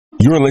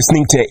You're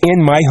listening to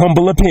In My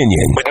Humble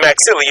Opinion with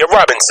Maxilia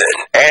Robinson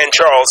and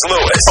Charles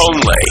Lewis.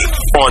 Only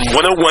on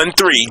 101.3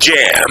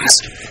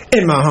 Jams.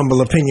 In My Humble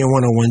Opinion,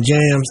 101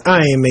 Jams,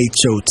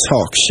 IMHO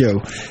Talk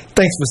Show.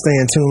 Thanks for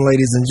staying tuned,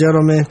 ladies and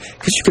gentlemen,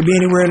 because you could be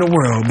anywhere in the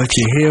world, but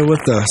you're here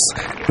with us.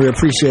 We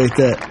appreciate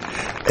that.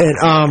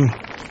 And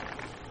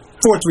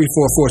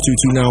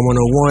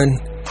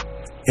 434-422-9101.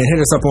 And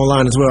hit us up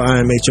online as well,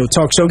 IMHO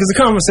Talk Show, because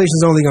the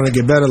conversation's only going to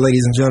get better,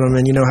 ladies and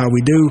gentlemen. You know how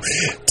we do.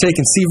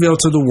 Taking Seville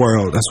to the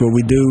world. That's what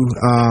we do.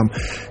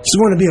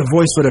 Just want to be a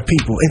voice for the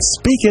people. And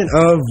speaking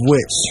of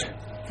which,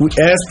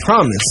 as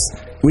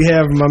promised, we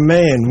have my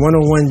man,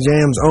 101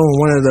 Jams own,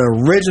 one of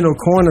the original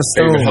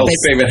cornerstones.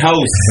 Favorite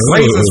host.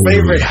 Razor's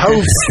favorite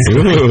host.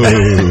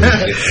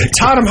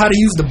 Taught him how to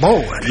use the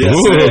board. Yes,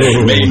 sir.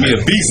 Made me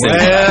a beast.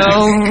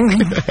 Well,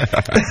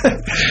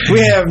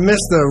 we have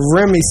Mr.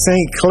 Remy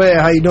St. Clair.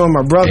 How you doing,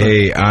 my brother?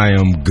 Hey, I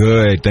am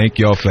good. Thank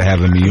y'all for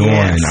having me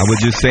on. I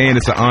was just saying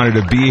it's an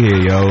honor to be here,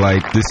 yo.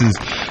 Like, this is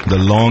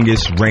the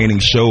longest reigning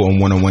show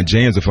on 101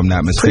 Jams, if I'm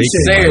not mistaken.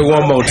 Say it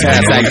one more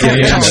time.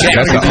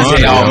 That's an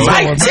honor.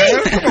 Almighty.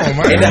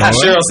 And how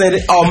Cheryl said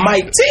it,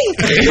 almighty.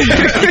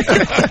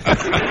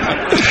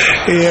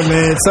 Yeah,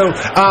 man. So,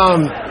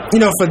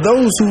 for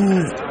those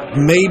who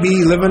may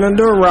be living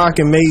under a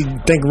rock and may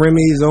think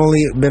Remy's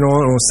only been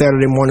on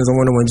Saturday mornings on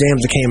 101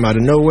 Jams that came out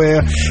of nowhere.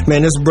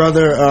 Man, this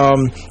brother, I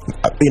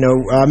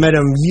met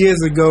him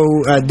years ago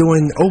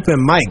doing open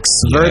mics,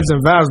 Verbs and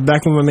Vibes,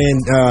 back when my man,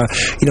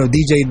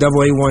 DJ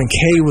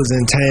AA1K was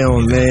in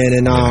town, man.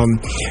 And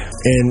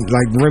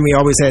like Remy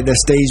always had that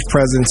stage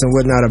presence and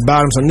whatnot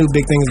about him, so I knew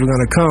big things were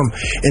going to come.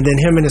 And then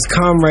him and his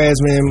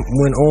comrades, man,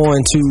 went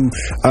on to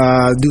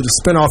do the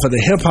spinoff of the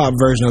hip-hop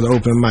version of the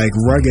open mic,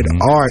 Rugged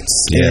Arts.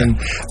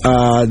 And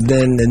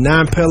then the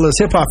Nine Pillars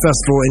Hip Hop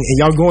Festival, and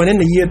y'all going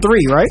into year 3,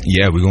 right?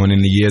 Yeah, we're going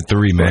into year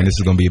 3, man. This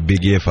is going to be a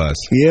big year for us.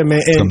 Yeah,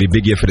 man. It's going to be a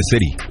big year for the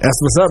city. That's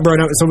what's up, bro.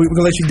 So we're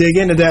going to let you dig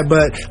into that.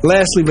 But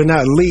lastly but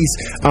not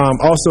least,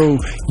 also,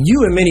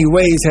 you in many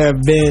ways have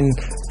been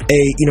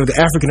the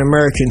African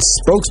American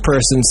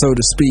spokesperson, so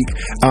to speak,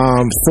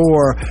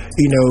 for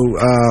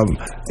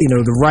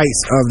the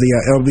rights of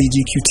the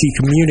LGBTQT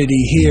community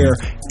here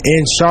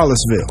in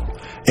Charlottesville.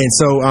 And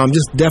so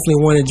just definitely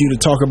wanted you to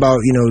talk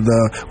about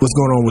what's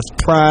going on with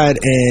Pride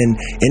and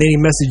any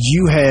message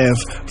you have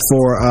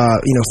for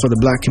the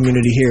black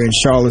community here in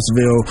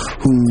Charlottesville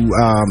who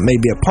may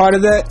be a part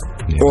of that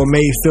or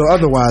may feel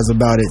otherwise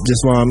about it.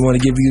 Just while I'm going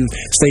to give you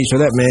stage for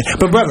that, man.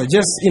 But brother,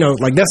 just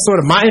that's sort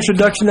of my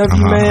introduction of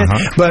you, man.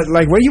 But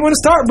like, where do you want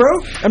to start,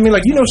 bro? I mean,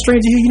 like,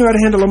 stranger here, you know how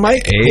to handle a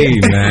mic. Hey,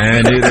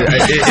 man,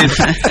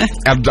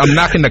 I'm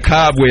knocking the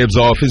cobwebs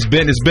off. It's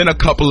been a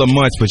couple of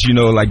months, but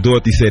like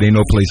Dorothy said, ain't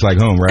no place like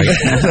home, right?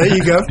 There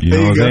you go. You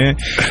know what I'm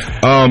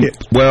saying?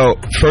 Well,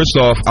 first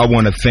off, I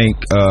want to thank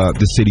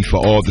the city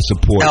for all the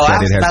support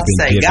that it has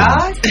been given.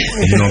 God?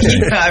 You know what I'm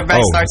saying?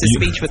 Everybody starts a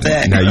speech with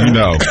that. Now you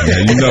know.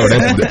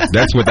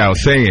 That's without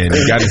saying.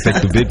 You got to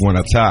take the big one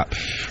up top.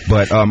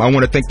 But I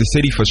want to thank the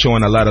city for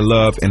showing a lot of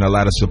love and a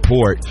lot of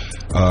support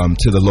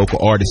to the local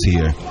artists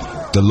here.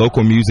 The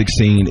local music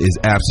scene is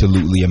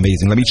absolutely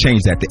amazing. Let me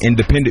change that. The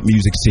independent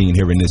music scene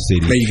here in this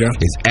city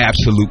is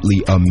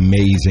absolutely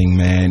amazing,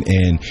 man.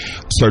 And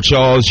Sir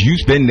Charles,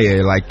 you've been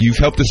there. Like,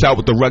 you've helped us out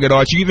with the Rugged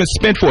Arts. You even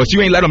spent for us.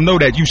 You ain't let them know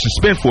that you should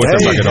spend for us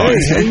at Rugged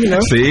Arts.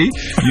 See?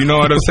 You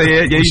know what I'm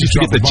saying? Yeah, you used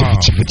to get the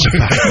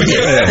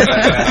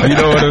You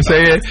know what I'm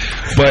saying?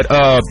 But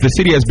the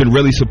city has been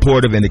really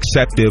supportive and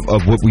acceptive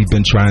of what we've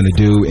been trying to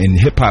do. And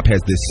hip-hop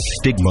has this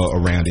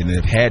stigma around it. And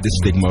it had this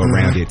stigma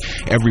around it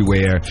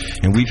everywhere.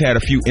 And we've had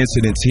a few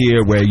incidents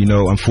here where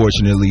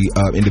unfortunately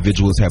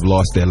individuals have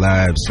lost their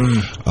lives,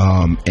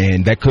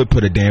 and that could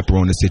put a damper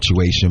on the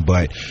situation,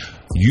 but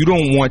you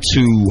don't want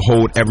to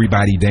hold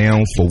everybody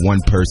down for one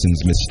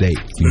person's mistake.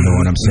 You know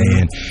what I'm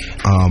saying?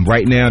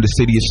 Right now, the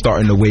city is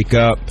starting to wake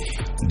up.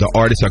 The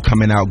artists are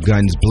coming out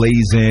guns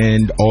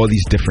blazing, all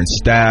these different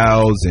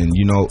styles and,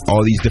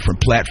 all these different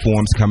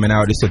platforms coming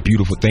out. It's a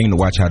beautiful thing to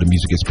watch how the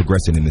music is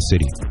progressing in the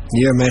city.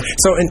 Yeah, man.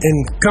 So, and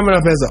coming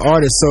up as an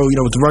artist, so,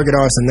 with the Rugged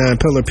Arts and Nine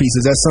Pillar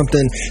pieces, that's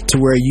something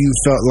to where you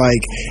felt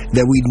like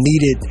that we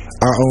needed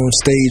our own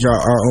stage, our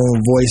own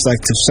voice,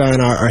 like to shine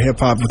our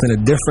hip-hop within a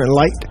different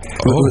light?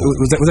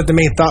 Was that the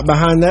main thought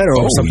behind that,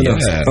 or something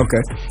else?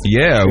 Okay.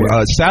 Yeah.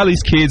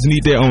 Sally's kids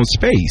need their own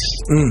space.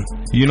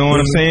 You know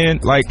what I'm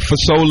saying? Like, for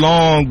so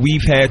long,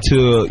 we've had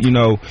to,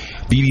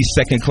 be these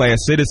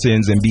second-class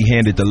citizens and be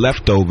handed the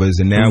leftovers,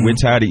 and now we're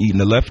tired of eating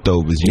the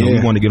leftovers. We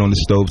want to get on the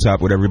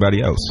stovetop with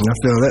everybody else. I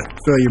feel that.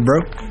 Feel you,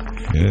 bro.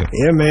 Yeah,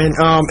 man.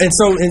 And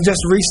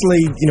just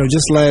recently,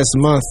 just last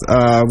month,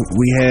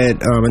 we had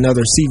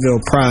another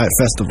Seville Pride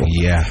Festival.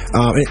 Yeah.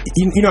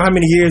 You know how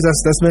many years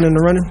that's been in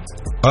the running?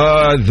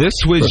 This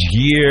was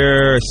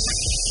year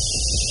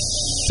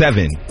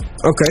 7.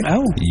 Okay.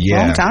 Oh,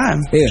 yeah. long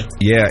time. Yeah.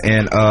 Yeah,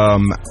 and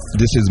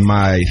this is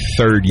my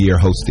 3rd year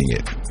hosting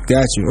it.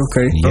 Got you.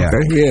 Okay. Yeah.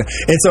 Okay. Yeah.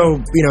 And so,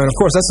 and of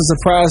course, that's a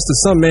surprise to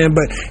some, man.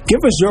 But give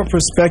us your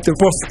perspective.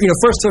 Well,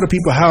 first tell the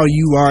people how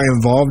you are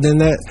involved in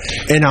that,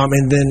 and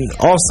then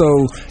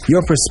also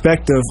your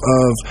perspective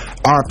of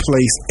our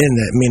place in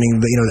that,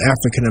 meaning the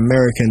African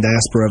American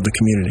diaspora of the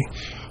community.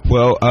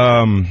 Well,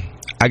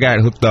 I got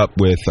hooked up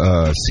with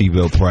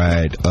Seville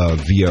Pride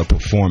via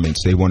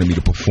performance. They wanted me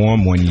to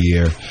perform one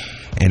year.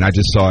 And I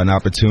just saw an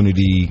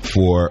opportunity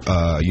for,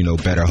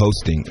 better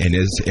hosting.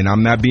 And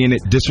I'm not being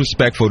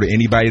disrespectful to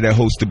anybody that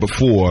hosted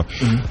before,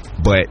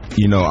 but,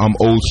 I'm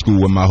old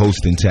school with my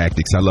hosting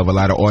tactics. I love a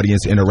lot of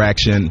audience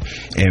interaction.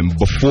 And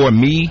before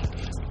me,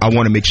 I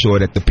want to make sure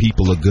that the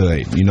people are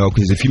good,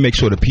 because if you make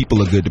sure the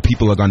people are good, the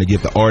people are going to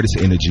give the artist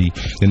energy,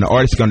 then the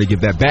artist is going to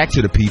give that back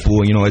to the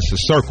people. It's a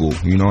circle,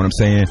 you know what I'm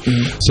saying?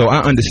 So I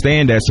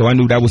understand that. So I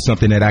knew that was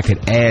something that I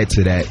could add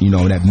to that,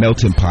 that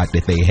melting pot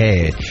that they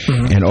had.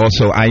 And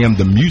also I am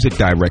the music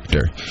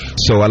director.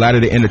 So a lot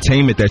of the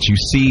entertainment that you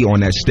see on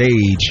that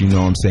stage,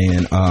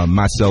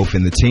 myself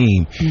and the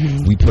team,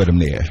 we put them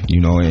there,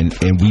 and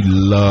we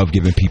love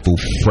giving people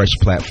fresh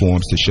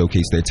platforms to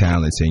showcase their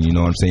talents and,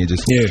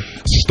 just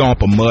stomp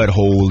them mud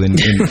hole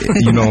and in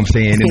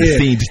the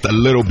scene just a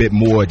little bit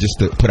more just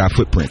to put our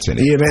footprints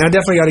in it. Yeah, man, I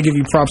definitely got to give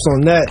you props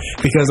on that,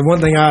 because the one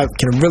thing I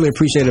can really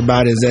appreciate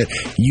about it is that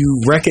you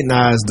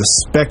recognize the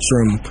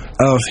spectrum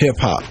of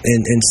hip-hop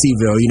in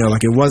Seville.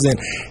 Like it wasn't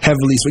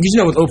heavily,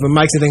 because with open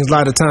mics and things, a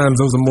lot of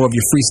times those are more of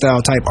your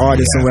freestyle type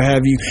artists and what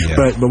have you.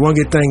 But one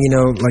good thing,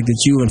 like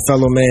that you and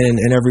fellow man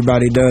and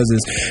everybody does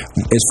is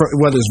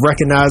whether it's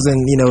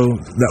recognizing,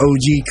 the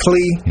OG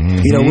Clair,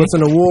 what's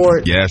an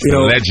award. Yes,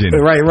 the legend.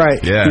 Right.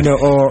 Yeah.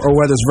 Or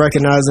whether it's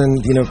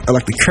recognizing,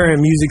 like the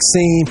current music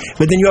scene,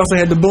 but then you also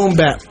had the boom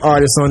bap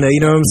artists on there, you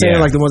know what I'm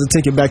saying? Like the ones that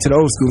take it back to the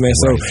old school, man.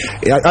 So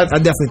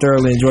I definitely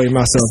thoroughly enjoyed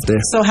myself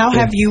there. So how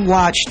have you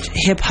watched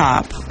hip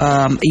hop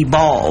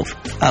evolve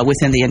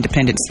within the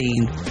independent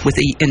scene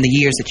in the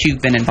years that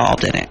you've been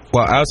involved in it?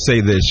 Well, I'll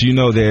say this,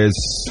 there's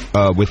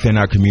within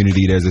our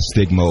community, there's a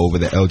stigma over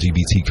the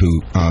LGBTQ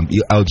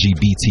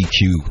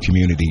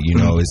community.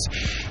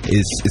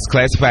 It's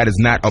classified as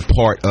not a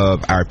part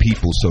of our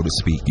people, so to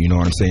speak. You know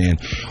what I'm saying?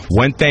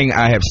 One thing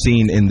I have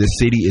seen in the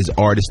city is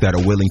artists that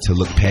are willing to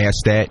look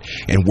past that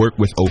and work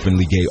with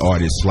openly gay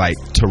artists like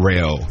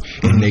Terrell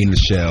and Nate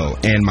Michelle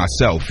and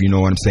myself, you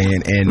know what I'm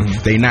saying? And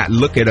they not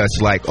look at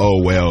us like,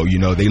 oh, well,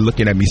 they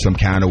looking at me some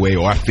kind of way,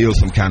 or I feel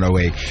some kind of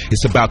way.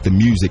 It's about the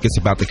music. It's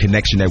about the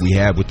connection that we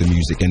have with the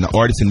music. And the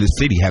artists in this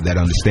city have that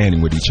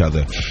understanding with each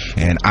other.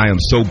 And I am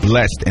so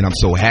blessed and I'm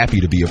so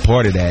happy to be a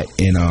part of that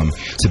and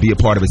to be a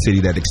part of a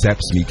city that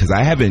accepts me, because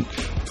I haven't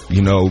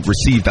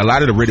received a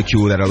lot of the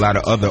ridicule that a lot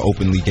of other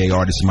openly gay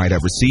artists might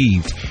have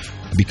received,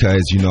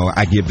 because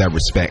I give that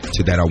respect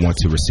to that I want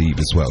to receive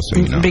as well.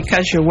 So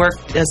because your work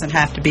doesn't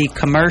have to be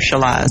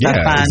commercialized.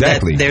 I find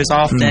that there's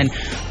often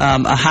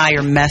a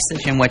higher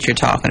message in what you're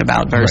talking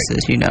about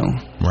versus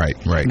right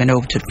been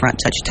over to the front,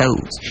 touch your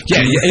toes.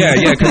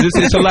 Because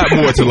it's a lot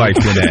more to life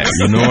than that.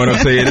 You know what I'm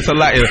saying? It's a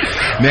lot.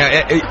 Now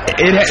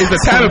it's a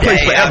time and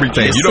place for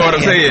everything. You know what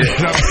I'm saying?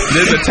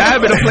 There's a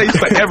time and a place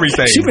for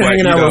everything. She's been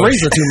hanging out with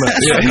Razor too much.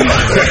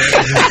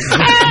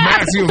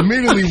 Max, you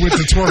immediately went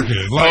to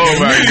twerking. Oh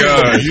my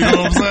God! You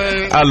know what I'm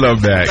saying? I love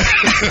that.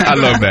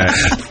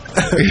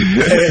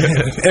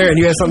 Aaron,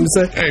 you had something to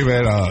say? Hey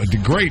man,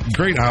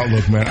 great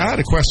outlook, man. I had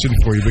a question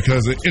for you,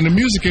 because in the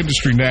music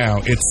industry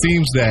now, it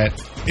seems that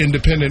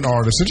independent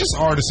artists and just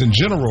artists in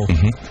general,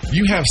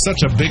 you have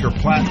such a bigger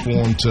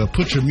platform to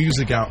put your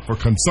music out for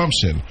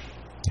consumption.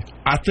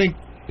 I think,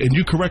 and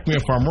you correct me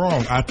if I'm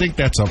wrong, I think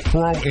that's a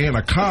pro and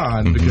a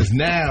con, because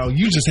now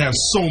you just have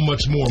so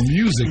much more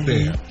music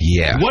there.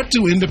 Yeah. What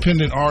do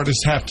independent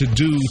artists have to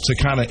do to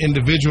kind of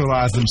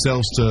individualize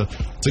themselves to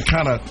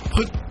kind of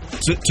put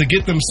to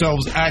get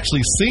themselves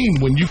actually seen,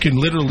 when you can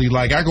literally,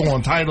 like, I go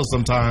on Tidal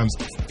sometimes,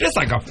 it's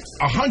like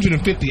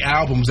 150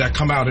 albums that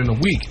come out in a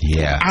week.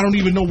 Yeah. I don't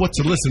even know what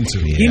to listen to.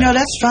 Yeah.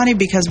 That's funny,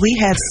 because we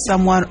had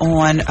someone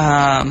on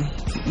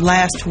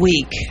last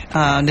week,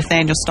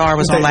 Nathaniel Starr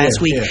was on last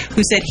week,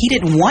 who said he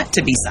didn't want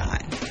to be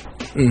signed.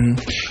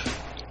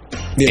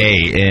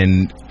 Hey,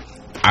 and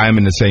I'm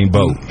in the same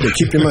boat.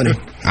 Keep your money.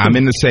 I'm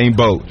in the same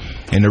boat.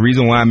 And the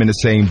reason why I'm in the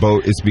same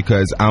boat is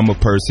because I'm a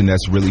person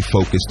that's really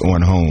focused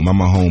on home.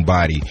 I'm a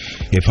homebody.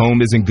 If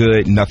home isn't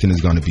good, nothing is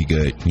going to be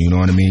good. You know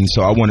what I mean?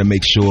 So I want to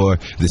make sure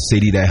the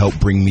city that helped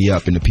bring me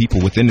up and the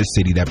people within the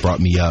city that brought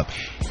me up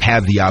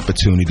have the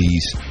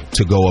opportunities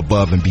to go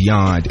above and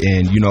beyond.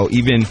 And,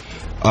 even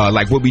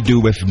like what we do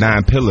with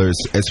 9 Pillars,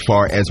 as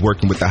far as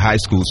working with the high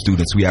school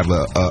students, we have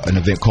an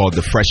event called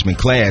the Freshman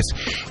Class,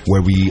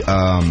 where we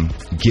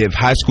give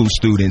high school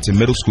students and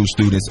middle school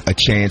students a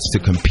chance to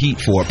compete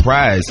for a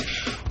prize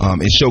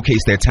and showcase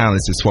their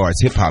talents as far as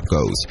hip hop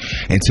goes.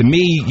 And to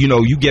me,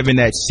 you giving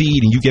that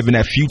seed and you giving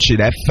that future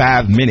that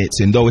 5 minutes,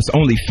 and though it's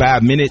only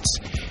 5 minutes,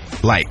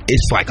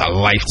 it's like a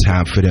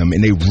lifetime for them,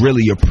 and they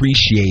really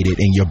appreciate it.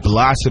 And you're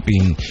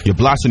blossoming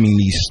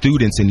these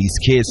students and these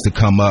kids to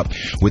come up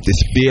with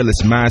this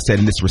fearless mindset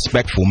and this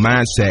respectful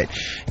mindset,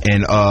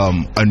 and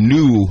a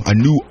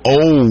new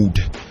old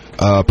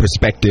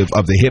perspective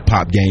of the hip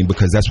hop game,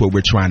 because that's what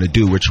we're trying to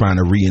do. We're trying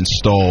to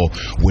reinstall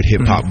what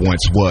hip hop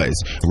once was,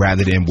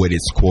 rather than what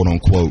it's quote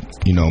unquote,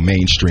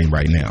 mainstream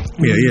right now.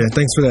 Yeah.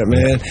 Thanks for that,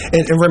 man.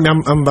 And Remy,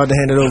 I'm about to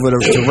hand it over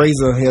to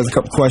Razor. He has a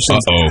couple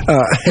questions.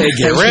 Hey,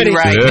 get ready.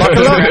 Right.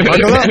 Buckle up.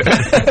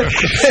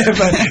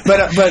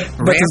 but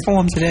rare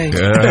form today.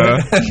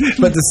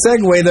 But the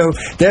segue though,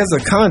 there's a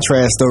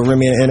contrast though,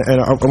 Remy, and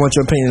I want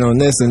your opinion on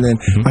this, and then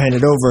I'll hand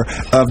it over,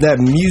 of that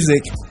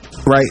music.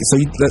 Right, so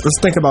let's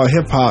think about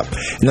hip hop,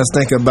 and let's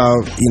think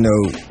about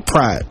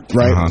Pride,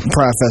 right?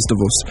 Pride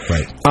festivals,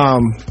 right?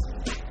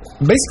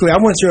 Basically,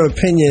 I want your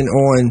opinion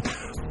on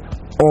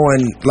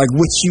like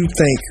what you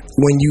think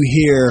when you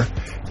hear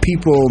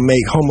people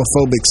make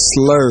homophobic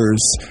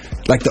slurs.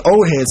 Like the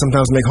old heads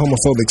sometimes make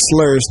homophobic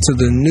slurs to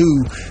the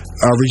new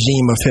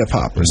regime of hip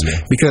hoppers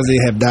because they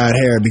have dyed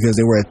hair, because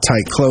they wear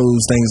tight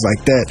clothes, things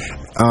like that.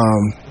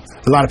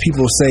 A lot of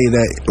people say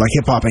that like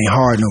hip hop ain't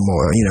hard no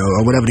more,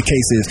 or whatever the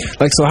case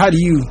is. Like, so how do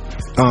you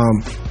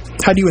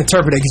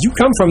interpret that? Because you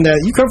come from that,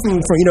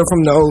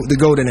 from the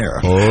golden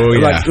era. Oh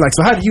yeah. Like,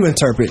 so how do you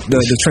interpret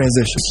the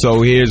transition? So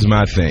here's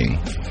my thing.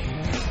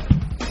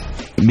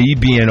 Me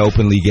being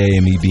openly gay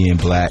and me being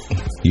black,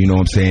 you know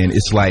what I'm saying?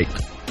 It's like,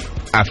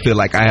 I feel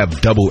like I have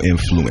double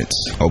influence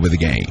over the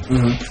game.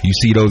 You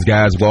see those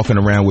guys walking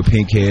around with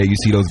pink hair. You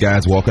see those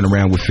guys walking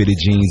around with fitted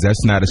jeans.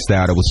 That's not a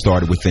style that was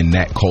started within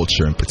that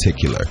culture in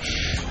particular.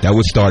 That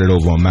was started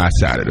over on my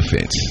side of the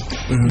fence.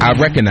 I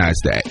recognize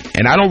that.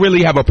 And I don't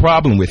really have a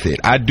problem with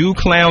it. I do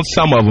clown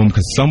some of them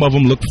because some of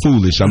them look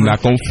foolish. I'm not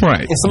going to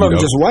front. And some of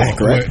them just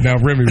whack, right? Now,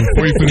 Remy,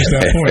 before you finish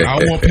that point,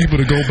 I want people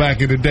to go back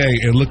in the day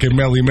and look at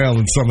Melly Mel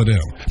and some of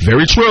them.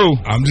 Very true.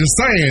 I'm just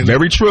saying.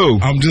 Very true.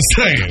 I'm just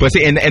saying. But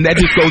see, and that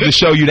just goes to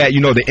show you that,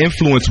 the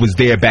influence was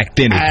there back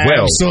then as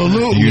well.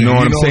 Absolutely. You know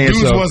what I'm saying?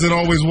 Dudes wasn't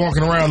always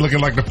walking around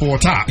looking like the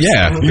Four Tops.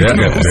 Yeah.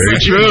 Very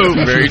true.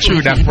 Very true.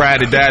 That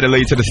Friday died and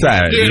laid to the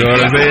side. You know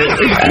what I'm saying?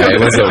 Hey,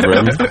 what's up,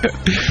 Remy?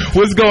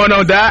 What's going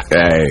on, Doc?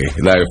 Hey,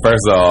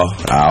 first of all,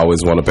 I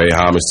always want to pay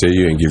homage to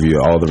you and give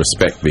you all the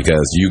respect,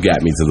 because you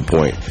got me to the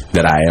point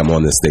that I am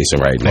on this station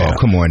right now. Oh,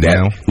 come on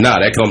now.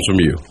 That comes from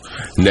you.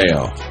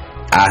 Now,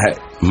 at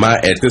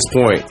this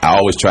point, I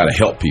always try to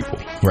help people.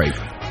 Right.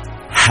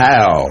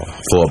 How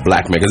for a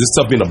black man, because it's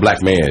tough being a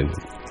black man,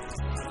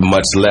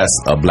 much less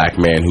a black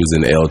man who's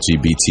in the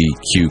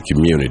LGBTQ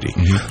community.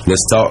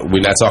 Let's talk.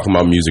 We're not talking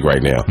about music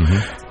right now.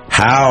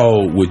 How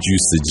would you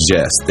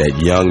suggest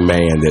that young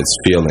man that's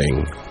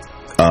feeling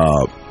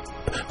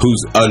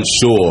who's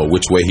unsure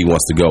which way he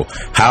wants to go,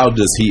 how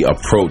does he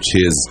approach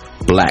his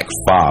black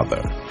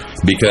father?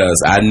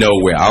 Because I know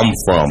where I'm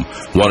from,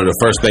 one of the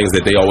first things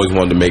that they always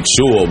wanted to make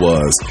sure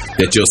was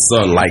that your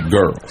son liked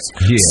girls.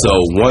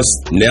 So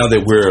now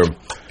that we're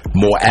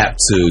more apt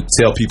to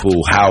tell people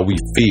how we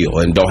feel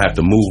and don't have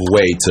to move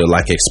away to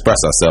express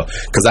ourselves,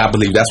 because I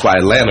believe that's why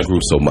Atlanta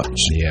grew so much.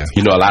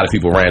 A lot of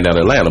people ran down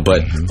to Atlanta,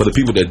 but for the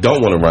people that don't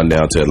want to run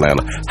down to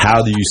Atlanta,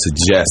 how do you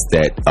suggest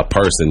that a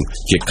person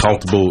get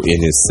comfortable in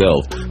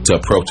himself to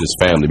approach his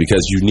family?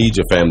 Because you need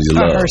your family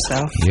to love. Or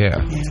herself.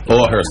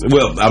 Or herself.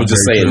 Well, I'm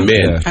just saying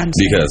men,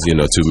 because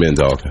two men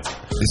talking.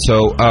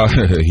 So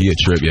he a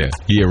trip,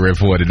 he a rare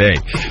for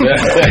today.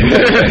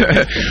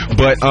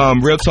 But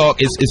real talk,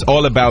 it's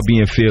all about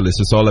being fearless.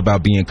 It's all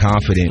about being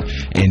confident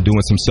and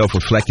doing some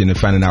self-reflecting and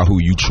finding out who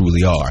you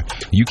truly are.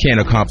 You can't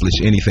accomplish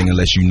anything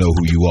unless you know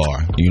who you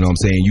are. You know what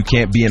I'm saying? You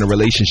can't be in a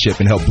relationship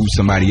and help boost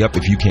somebody up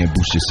if you can't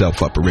boost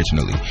yourself up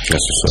originally.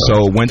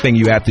 So one thing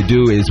you have to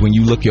do is, when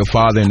you look your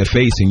father in the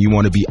face and you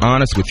want to be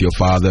honest with your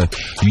father,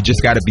 you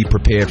just got to be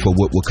prepared for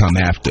what will come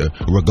after.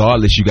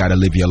 Regardless, you got to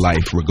live your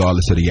life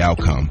regardless of the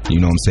outcome.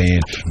 You know what I'm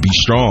saying? Be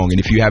strong. And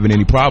if you're having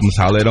any problems,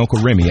 holler at Uncle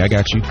Remy. I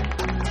got you.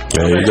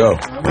 There you go.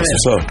 That's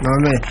what's up.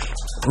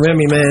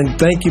 Remy,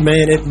 man, thank you,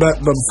 man. But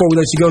before we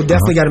let you go,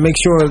 definitely got to make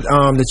sure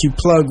that you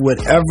plug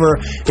whatever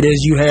it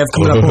is you have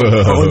coming up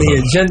on the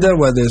agenda,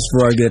 whether it's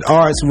Rugged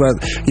Arts,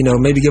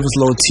 maybe give us a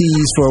little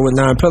tease for what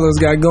Nine Pillars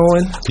got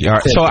going.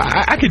 Yeah, so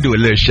I could do a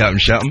little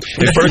something.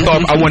 And first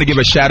off, I want to give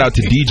a shout out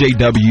to DJ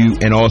W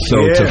and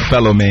also to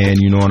Fellow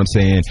Man. You know what I'm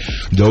saying?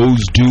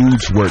 Those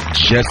dudes work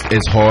just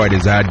as hard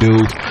as I do.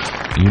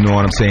 You know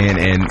what I'm saying?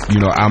 And,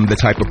 I'm the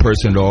type of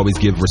person to always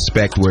give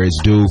respect where it's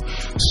due.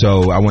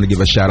 So I want to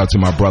give a shout out to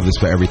my brothers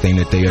for everything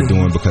that they are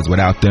doing, because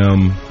without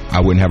them, I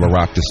wouldn't have a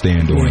rock to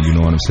stand on. You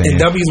know what I'm saying? And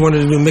W's one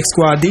of the new Mix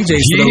Squad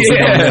DJs.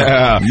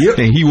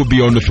 And he will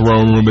be on the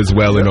Throne Room as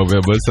well in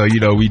November. So,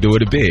 we do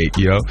it big,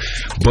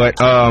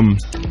 But I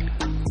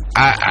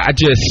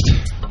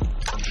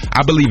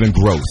believe in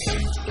growth.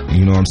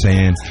 You know what I'm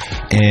saying?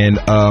 And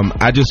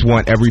I just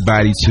want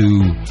everybody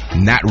to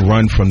not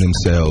run from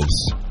themselves.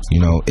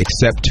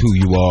 Accept who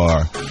you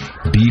are.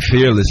 Be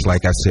fearless,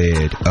 like I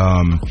said.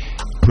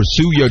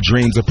 Pursue your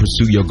dreams or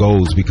pursue your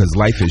goals, because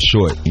life is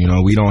short.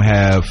 We don't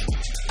have.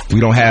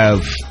 What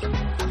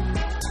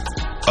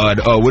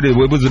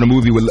was it, a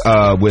movie with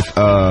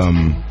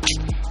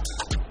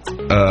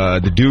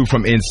the dude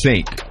from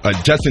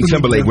NSYNC, Justin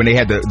Timberlake, when they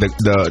had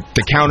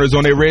the counters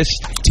on their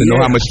wrist to know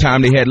how much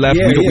time they had left.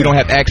 We don't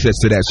have access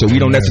to that, so we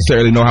don't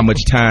necessarily know how much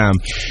time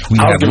we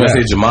have left. I was going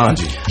to say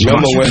Jumanji.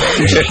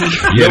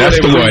 Yeah, that's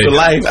the one.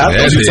 I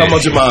thought you were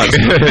talking about Jumanji.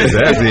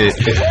 That's it.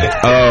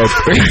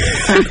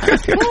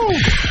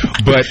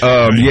 But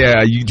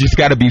yeah, you just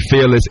got to be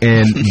fearless,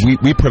 and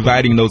we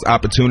providing those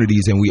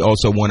opportunities, and we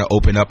also want to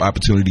open up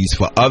opportunities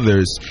for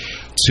others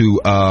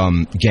to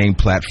gain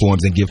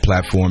platforms and give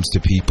platforms to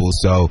people.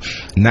 So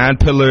 9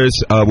 Pillars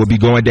will be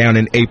going down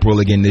in April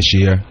again this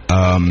year.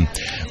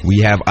 We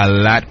have a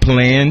lot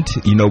planned.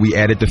 You know, we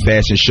added the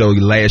fashion show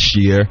last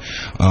year,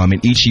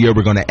 and each year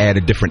we're going to add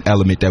a different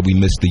element that we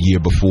missed the year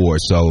before.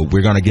 So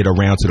we're going to get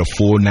around to the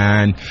full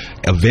 9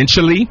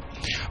 eventually.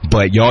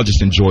 But y'all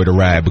just enjoy the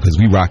ride because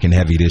we rocking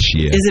heavy this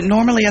year. Is it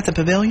normally at the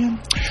pavilion?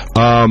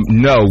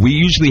 No, we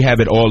usually have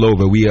it all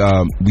over. We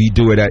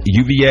do it at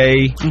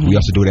UVA. We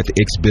also do it at the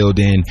X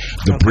building.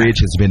 The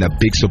Bridge has been a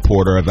big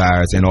supporter of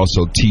ours, and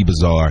also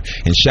T-Bazaar.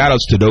 And shout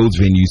outs to those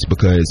venues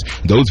because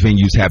those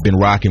venues have been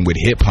rocking with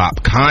hip hop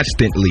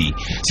constantly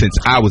since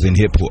I was in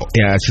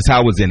since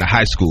I was in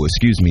high school,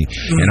 excuse me.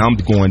 And I'm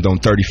going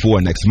on 34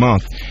 next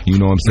month. You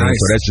know what I'm saying?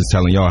 Nice. So that's just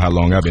telling y'all how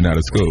long I've been out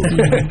of school.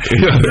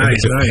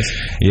 Nice.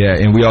 Yeah.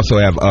 And we also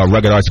have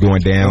Rugged Arts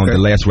going down. The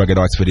last Rugged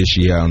Arts for this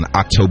year on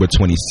October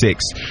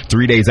 26th,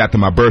 3 days after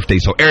my birthday.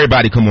 So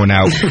everybody come on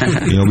out.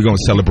 You know, we're going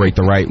to celebrate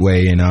the right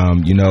way. And,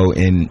 you know,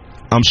 and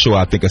I'm sure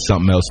I'll think of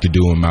something else to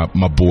do in my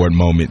bored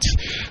moments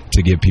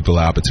to give people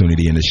an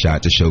opportunity and a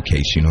shot to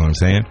showcase. You know what I'm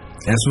saying?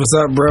 That's what's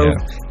up, bro. Yeah.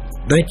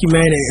 Thank you,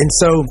 man. And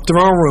so,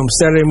 Throne Room,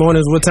 Saturday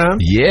mornings, what time?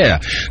 Yeah.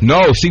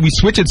 No, see, we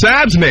switching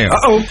times now.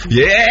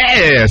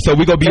 Yeah. So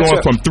we're going to be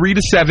on from 3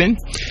 to 7.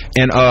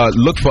 And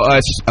look for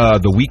us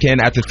the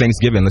weekend after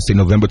Thanksgiving. Let's say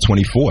November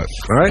 24th. All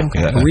right.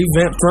 Yeah.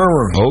 Revamp Throne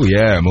Room. Oh,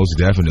 yeah. Most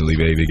definitely,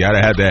 baby. Got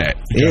to have that.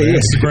 Yeah.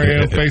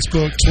 Instagram,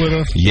 Facebook,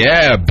 Twitter.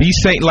 Yeah. Be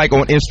Saint like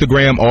on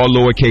Instagram, all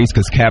lowercase,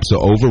 because caps are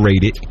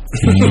overrated.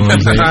 You know what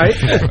I'm saying?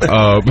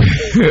 All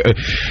right.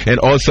 And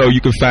also,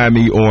 you can find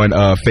me on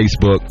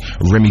Facebook,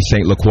 Remy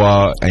St. Lacroix.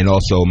 And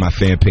also my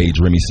fan page,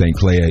 Remy St.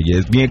 Clair.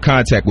 Yeah, be in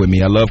contact with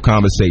me. I love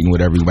conversating with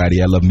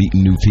everybody. I love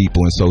meeting new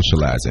people and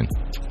socializing.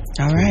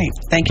 All right.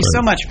 Thank you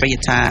so much for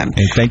your time.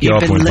 And thank you all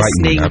for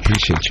inviting me. I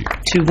appreciate you.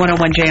 To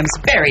 101 Jam's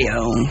very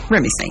own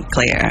Remy St.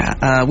 Clair.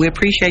 We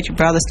appreciate you,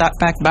 brother. Stop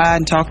back by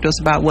and talk to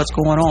us about what's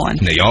going on.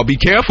 Now, y'all be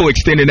careful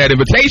extending that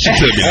invitation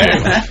to me.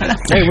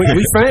 Hey,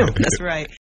 we found. That's right.